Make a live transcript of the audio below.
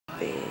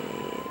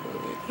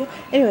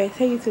Anyways,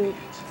 hey YouTube.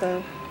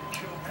 So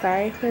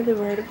sorry for the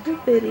vertical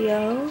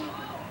video,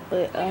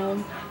 but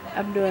I'm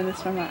doing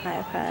this from my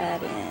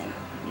iPad, and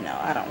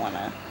I don't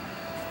wanna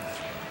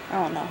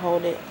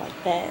hold it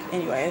like that.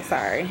 Anyway,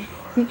 sorry.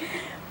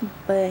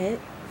 But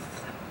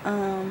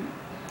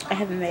I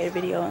haven't made a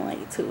video in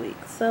like 2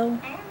 weeks, so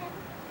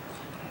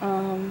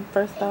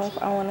first off,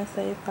 I want to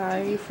say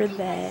sorry for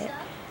that.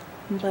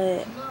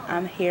 But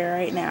I'm here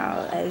right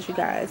now. As you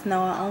guys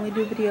know, I only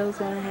do videos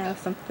when I have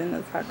something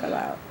to talk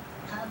about.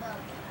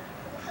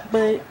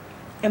 But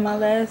in my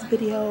last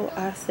video,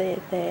 I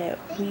said that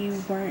we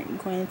weren't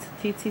going to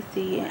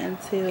TTC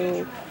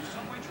until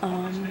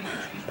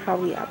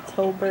probably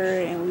October,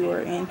 and we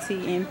were in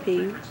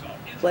TNP.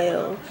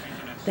 Well,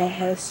 that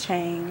has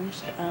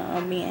changed.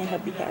 Me and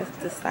hubby has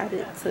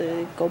decided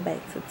to go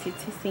back to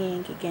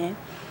TTCing again.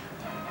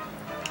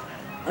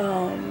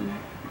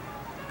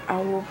 I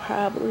will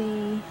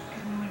probably,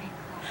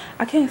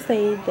 I can't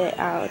say that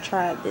I'll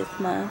try it this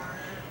month,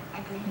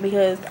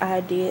 because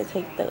I did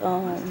take the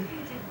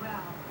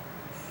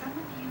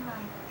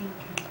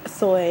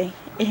soy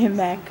and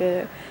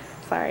maca.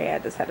 Sorry, I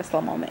just had a slow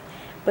moment.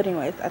 But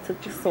anyways, I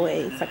took the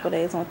soy cycle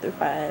days 1 through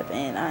 5,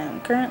 and I am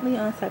currently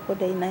on cycle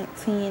day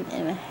 19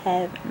 and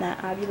have not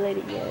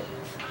ovulated yet.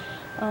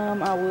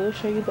 I will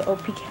show you the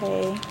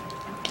OPK.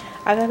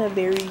 I got a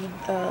very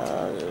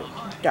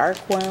dark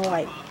one,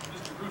 like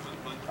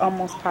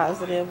almost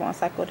positive on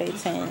cycle day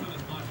 10.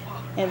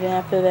 And then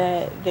after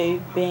that,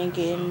 they've been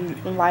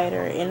getting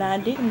lighter. And I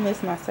didn't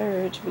miss my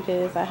surge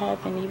because I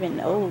haven't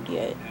even old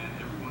yet.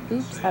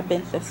 Oops, I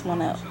bent this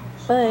one up.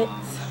 But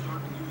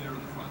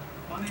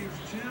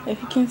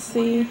if you can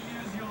see,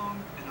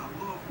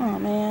 oh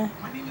man.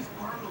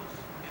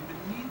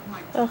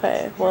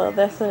 Okay, well,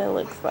 that's what it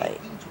looks like.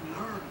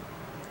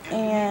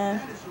 And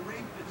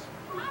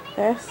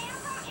that's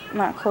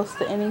not close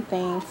to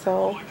anything.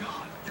 So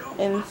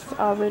it's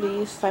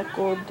already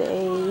cycle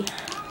day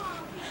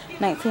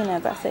 19,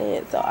 as I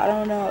said. So I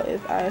don't know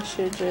if I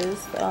should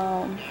just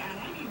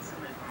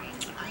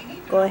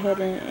go ahead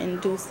and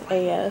induce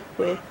AF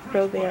with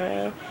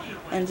Provera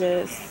and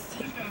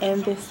just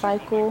end this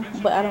cycle,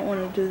 but I don't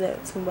want to do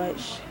that too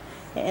much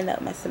and end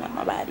up messing up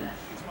my body.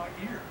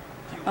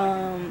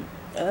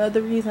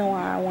 The reason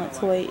why I want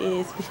to wait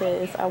is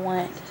because I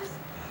want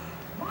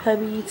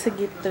hubby to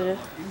get the,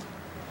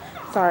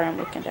 sorry, I'm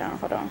looking down,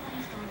 hold on.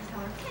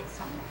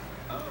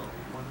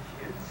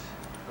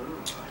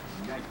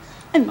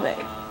 Anyway,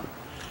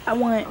 I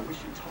want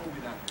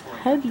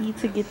hubby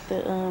to get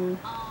the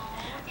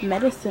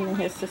medicine in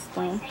his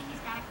system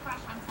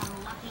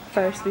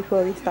first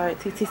before we start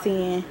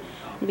TTCing,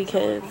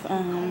 because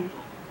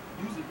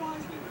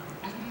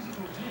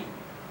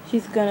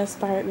he's gonna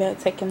start back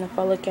taking the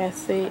folic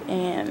acid,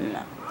 and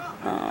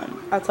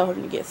I told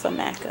him to get some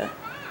maca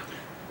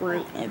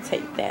root and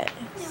take that.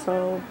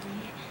 So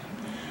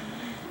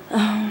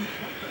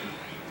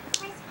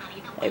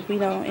if we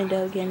don't end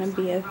up getting a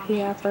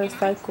BFP our first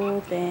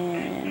cycle,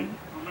 then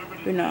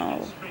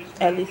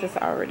at least it's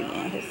already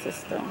in his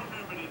system.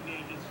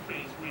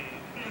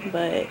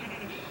 But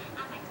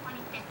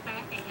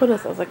what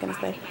else was I gonna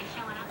say?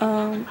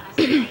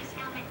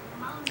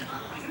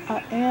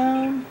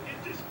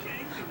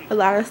 A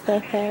lot of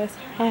stuff has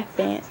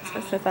happened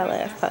since I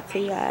last talked to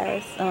you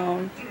guys.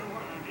 Well,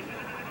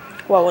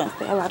 I wouldn't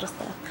say a lot of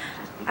stuff.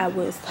 I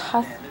was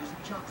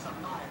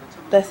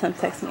that's him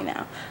text me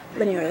now.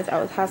 But anyways, I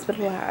was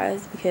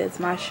hospitalized because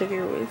my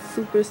sugar was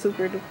super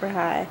duper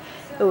high.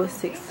 It was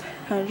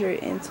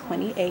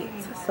 628.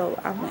 So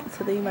I went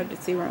to the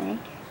emergency room.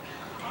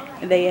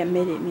 They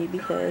admitted me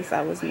because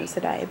I was new to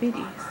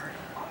diabetes.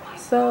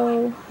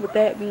 So with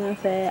that being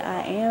said,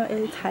 I am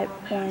a type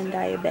 1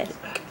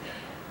 diabetic,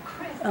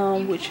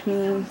 which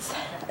means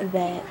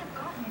that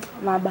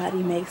my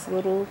body makes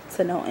little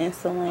to no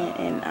insulin,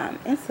 and I'm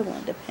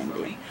insulin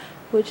dependent,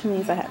 which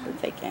means I have to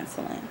take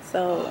insulin.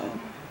 So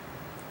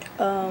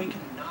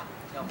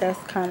that's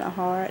kind of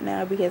hard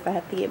now because I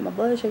have to get my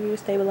blood sugar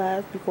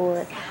stabilized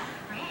before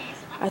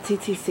I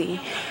TTC.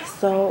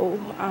 So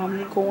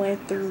I'm going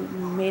through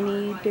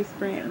many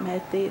different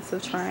methods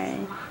of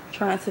trying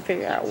to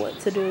figure out what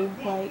to do.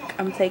 Like,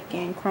 I'm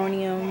taking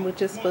chromium,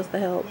 which is supposed to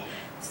help.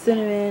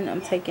 Cinnamon,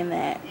 I'm taking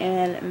that,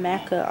 and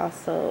maca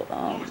also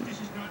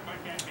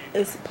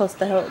is supposed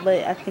to help,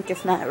 but I think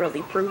it's not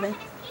really proven.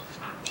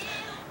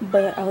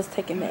 But I was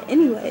taking that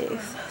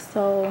anyways.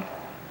 So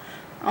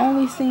I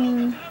only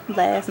seen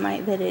last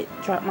night that it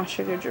dropped my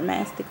sugar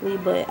dramatically,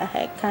 but I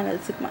had kind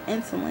of took my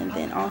insulin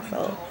then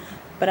also.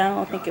 But I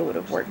don't think it would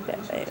have worked that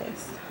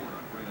fast.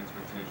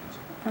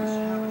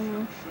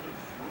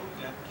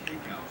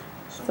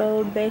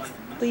 So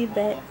basically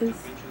that is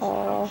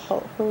all.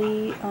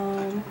 Hopefully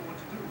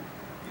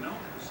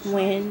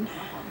when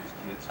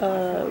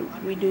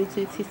we do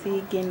TTC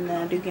again and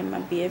I do get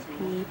my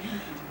BFP,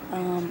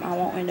 I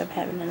won't end up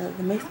having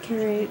another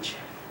miscarriage.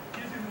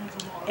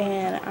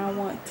 And I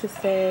want to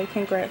say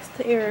congrats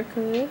to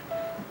Erica.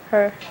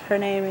 Her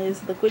name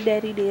is Look What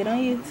Daddy Did on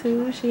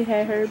YouTube. She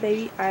had her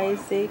baby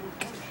Isaac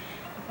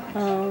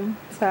So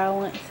I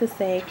want to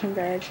say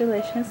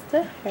congratulations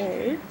to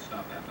her,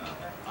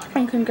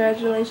 and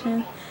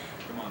congratulations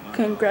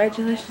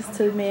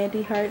to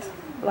Mandy Hart's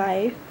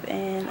life,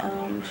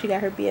 and she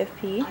got her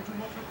BFP,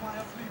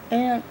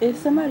 and it's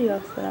somebody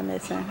else that I'm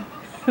missing,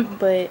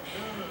 but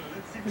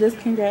just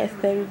congrats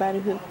to everybody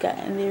who's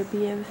gotten their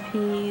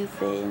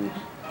BFPs and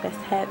that's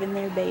having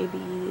their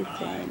babies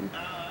and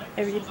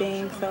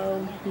everything.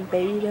 So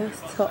baby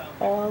dust to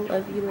all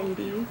of you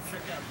ladies.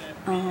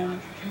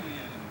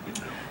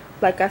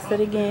 Like I said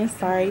again,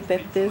 sorry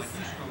that this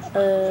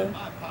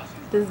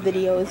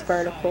video is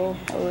vertical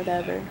or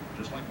whatever,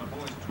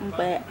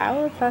 but I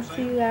will talk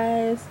to you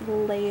guys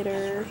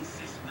later.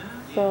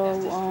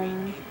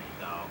 So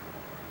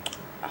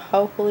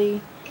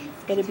hopefully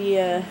it'll be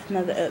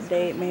another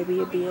update. Maybe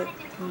it'll be a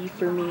P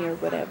for me or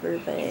whatever,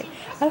 but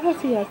I'll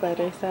talk to you guys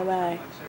later. So bye.